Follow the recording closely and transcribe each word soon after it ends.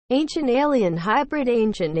Ancient Alien Hybrid.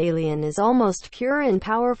 Ancient Alien is almost pure and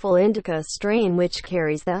powerful indica strain which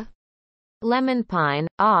carries the lemon pine,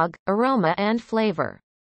 og, aroma and flavor.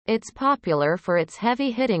 It's popular for its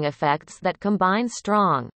heavy-hitting effects that combine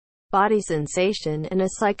strong body sensation and a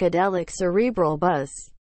psychedelic cerebral buzz.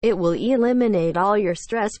 It will eliminate all your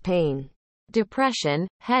stress, pain, depression,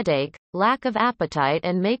 headache, lack of appetite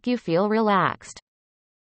and make you feel relaxed.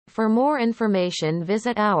 For more information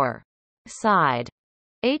visit our site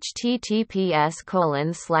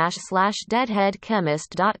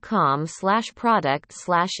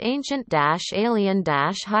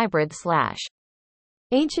https://deadheadchemist.com/product/ancient-alien-hybrid/.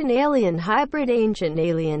 Ancient Alien Hybrid. Ancient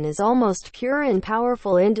Alien is almost pure and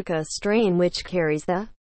powerful indica strain which carries the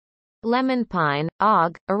lemon pine,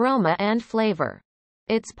 og, aroma and flavor.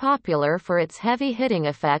 It's popular for its heavy-hitting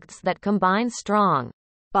effects that combine strong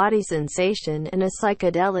body sensation and a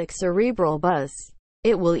psychedelic cerebral buzz.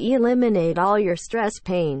 It will eliminate all your stress,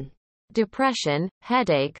 pain, depression,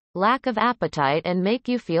 headache, lack of appetite and make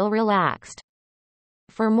you feel relaxed.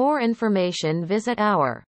 For more information visit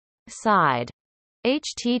our site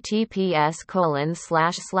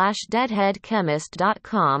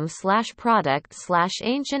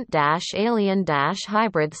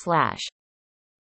https://deadheadchemist.com/product/ancient-alien-hybrid/.